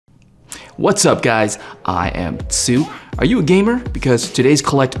What's up guys, I am Tsu. Are you a gamer? Because today's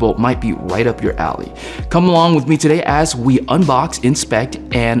collectible might be right up your alley. Come along with me today as we unbox, inspect,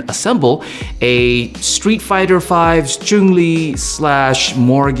 and assemble a Street Fighter V's Chun-Li /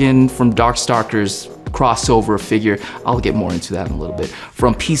 Morrigan from Darkstalkers crossover figure. I'll get more into that in a little bit.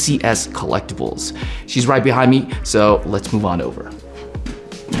 From PCS Collectibles. She's right behind me, so let's move on over.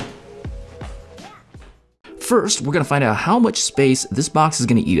 First, we're gonna find out how much space this box is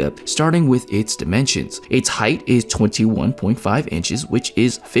gonna eat up, starting with its dimensions. Its height is 21.5 inches, which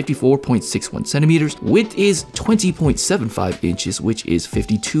is 54.61 centimeters. Width is 20.75 inches, which is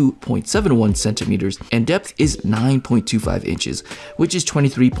 52.71 centimeters. And depth is 9.25 inches, which is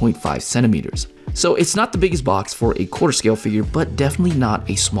 23.5 centimeters. So it's not the biggest box for a quarter scale figure, but definitely not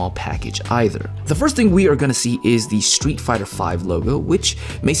a small package either. The first thing we are gonna see is the Street Fighter V logo, which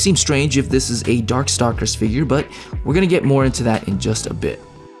may seem strange if this is a Darkstalkers figure, but we're gonna get more into that in just a bit.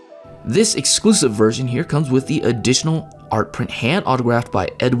 This exclusive version here comes with the additional art print hand autographed by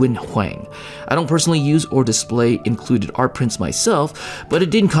Edwin Huang. I don't personally use or display included art prints myself, but it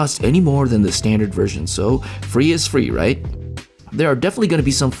didn't cost any more than the standard version, so free is free, right? There are definitely going to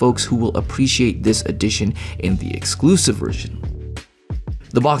be some folks who will appreciate this edition in the exclusive version.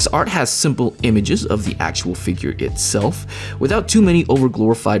 The box art has simple images of the actual figure itself, without too many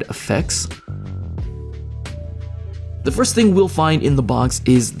overglorified effects. The first thing we'll find in the box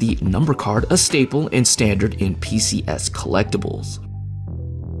is the number card, a staple and standard in PCS Collectibles.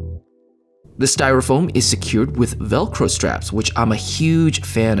 The styrofoam is secured with Velcro straps, which I'm a huge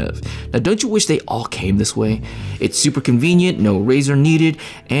fan of. Now, don't you wish they all came this way? It's super convenient, no razor needed,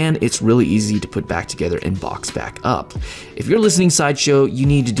 and it's really easy to put back together and box back up. If you're listening Sideshow, you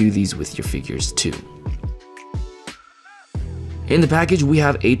need to do these with your figures too. In the package, we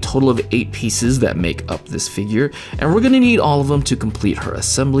have a total of 8 pieces that make up this figure, and we're gonna need all of them to complete her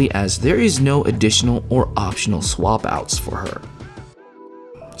assembly, as there is no additional or optional swap outs for her.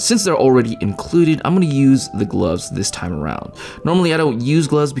 Since they're already included, I'm going to use the gloves this time around. Normally I don't use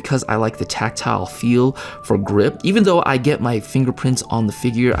gloves because I like the tactile feel for grip. Even though I get my fingerprints on the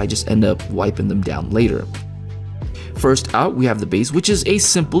figure, I just end up wiping them down later. First out, we have the base, which is a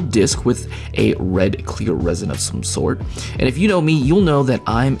simple disc with a red clear resin of some sort. And if you know me, you'll know that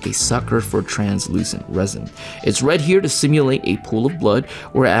I'm a sucker for translucent resin. It's red here to simulate a pool of blood,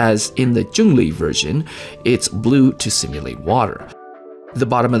 whereas in the Chun-Li version, it's blue to simulate water. The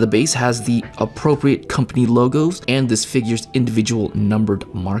bottom of the base has the appropriate company logos and this figure's individual numbered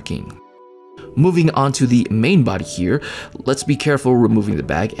marking. Moving on to the main body here, let's be careful removing the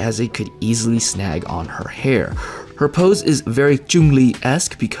bag as it could easily snag on her hair. Her pose is very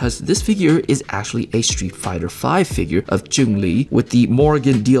Chun-Li-esque because this figure is actually a Street Fighter V figure of Chun-Li with the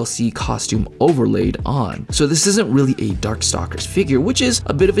Morrigan DLC costume overlaid on. So this isn't really a Darkstalkers figure, which is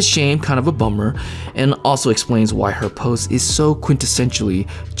a bit of a shame, kind of a bummer, and also explains why her pose is so quintessentially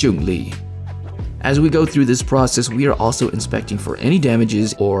Chun-Li. As we go through this process, we are also inspecting for any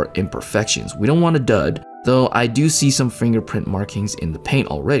damages or imperfections. We don't want a dud, though I do see some fingerprint markings in the paint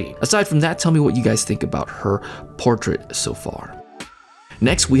already. Aside from that, tell me what you guys think about her portrait so far.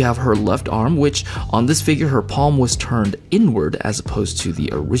 Next, we have her left arm, which on this figure, her palm was turned inward as opposed to the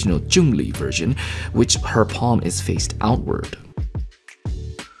original Chun-Li version, which her palm is faced outward.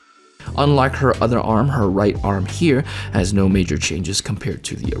 Unlike her other arm, her right arm here has no major changes compared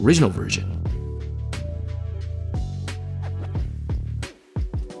to the original version.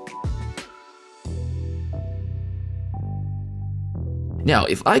 Now,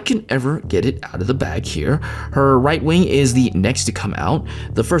 if I can ever get it out of the bag here, her right wing is the next to come out.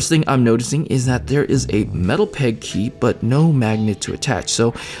 The first thing I'm noticing is that there is a metal peg key, but no magnet to attach,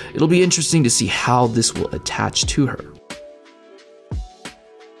 so it'll be interesting to see how this will attach to her.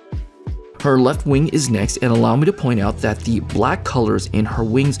 Her left wing is next, and allow me to point out that the black colors in her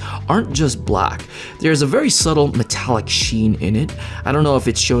wings aren't just black. There's a very subtle metallic sheen in it. I don't know if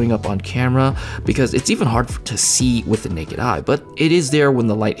it's showing up on camera because it's even hard to see with the naked eye, but it is there when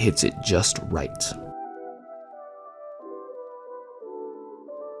the light hits it just right.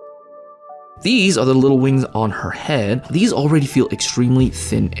 These are the little wings on her head. These already feel extremely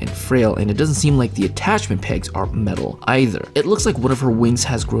thin and frail, and it doesn't seem like the attachment pegs are metal either. It looks like one of her wings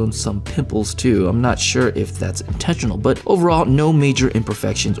has grown some pimples too. I'm not sure if that's intentional, but overall, no major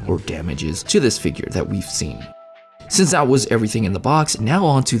imperfections or damages to this figure that we've seen. Since that was everything in the box, now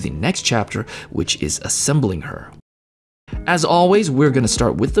on to the next chapter, which is assembling her. As always, we're going to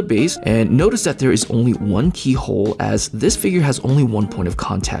start with the base, and notice that there is only one keyhole as this figure has only one point of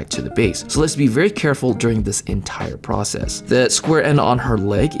contact to the base. So let's be very careful during this entire process. The square end on her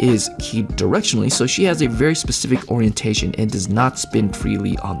leg is keyed directionally, so she has a very specific orientation and does not spin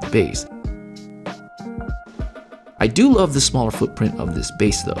freely on the base. I do love the smaller footprint of this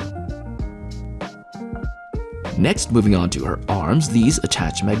base though. Next, moving on to her arms, these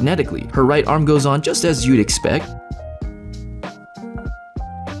attach magnetically. Her right arm goes on just as you'd expect,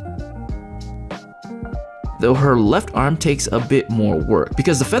 though her left arm takes a bit more work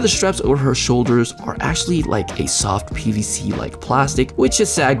because the feather straps over her shoulders are actually like a soft PVC like plastic, which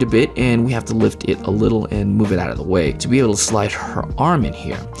has sagged a bit and we have to lift it a little and move it out of the way to be able to slide her arm in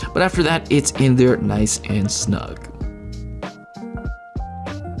here. But after that, it's in there nice and snug.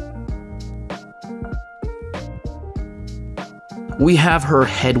 We have her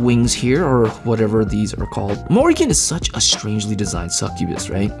head wings here, or whatever these are called. Morrigan is such a strangely designed succubus,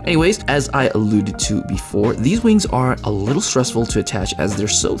 right? Anyways, as I alluded to before, these wings are a little stressful to attach as they're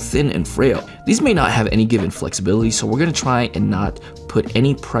so thin and frail. These may not have any given flexibility, so we're gonna try and not put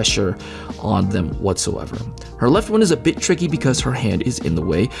any pressure on them whatsoever. Her left one is a bit tricky because her hand is in the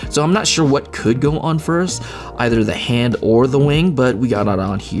way, so I'm not sure what could go on first, either the hand or the wing, but we got it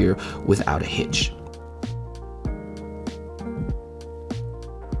on here without a hitch.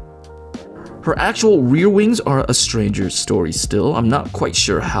 Her actual rear wings are a stranger story still. I'm not quite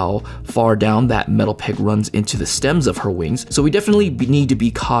sure how far down that metal peg runs into the stems of her wings, so we definitely need to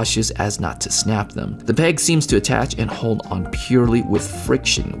be cautious as not to snap them. The peg seems to attach and hold on purely with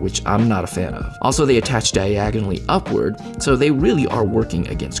friction, which I'm not a fan of. Also, they attach diagonally upward, so they really are working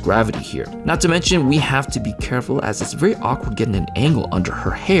against gravity here. Not to mention, we have to be careful as it's very awkward getting an angle under her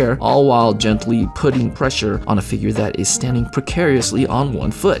hair, all while gently putting pressure on a figure that is standing precariously on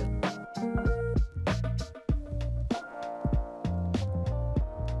one foot.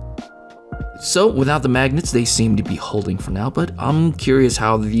 So without the magnets, they seem to be holding for now, but I'm curious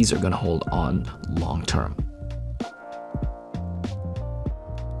how these are gonna hold on long term.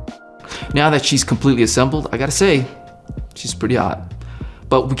 Now that she's completely assembled, I gotta say, she's pretty hot.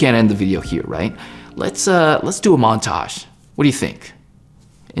 But we can't end the video here, right? Let's do a montage. What do you think?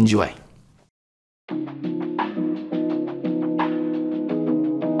 Enjoy.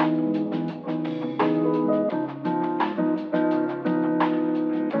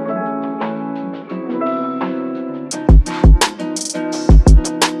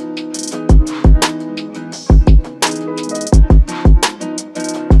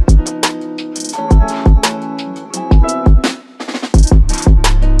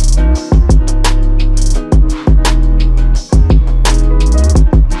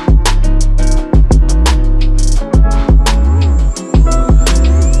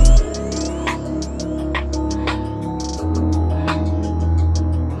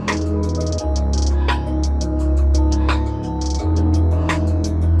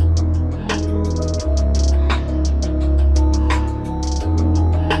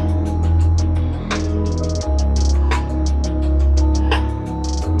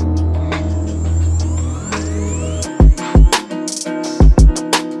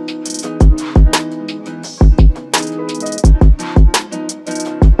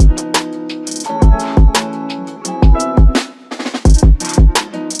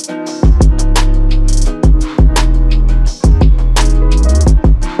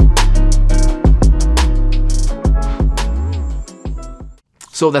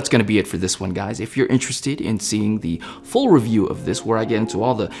 So that's gonna be it for this one, guys. If you're interested in seeing the full review of this, where I get into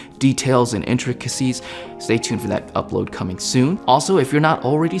all the details and intricacies, stay tuned for that upload coming soon. Also, if you're not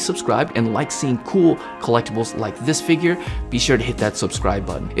already subscribed and like seeing cool collectibles like this figure, be sure to hit that subscribe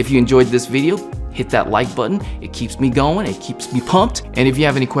button. If you enjoyed this video, hit that like button. It keeps me going, it keeps me pumped. And if you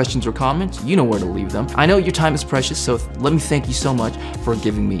have any questions or comments, you know where to leave them. I know your time is precious, so let me thank you so much for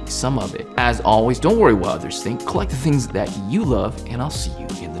giving me some of it. As always, don't worry what others think. Collect the things that you love, and I'll see you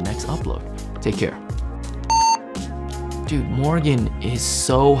in the next upload. Take care. Dude, Morrigan is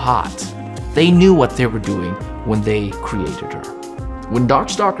so hot. They knew what they were doing when they created her. When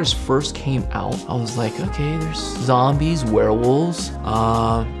Darkstalkers first came out, I was like, okay, there's zombies, werewolves,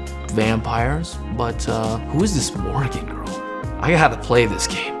 vampires, but who is this Morrigan girl? I gotta play this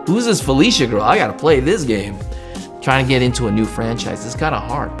game. Who's this Felicia girl? I gotta play this game. Trying to get into a new franchise is kind of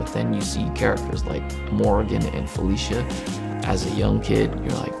hard, but then you see characters like Morrigan and Felicia as a young kid,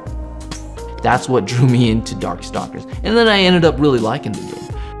 you're like, that's what drew me into Darkstalkers. And then I ended up really liking the game.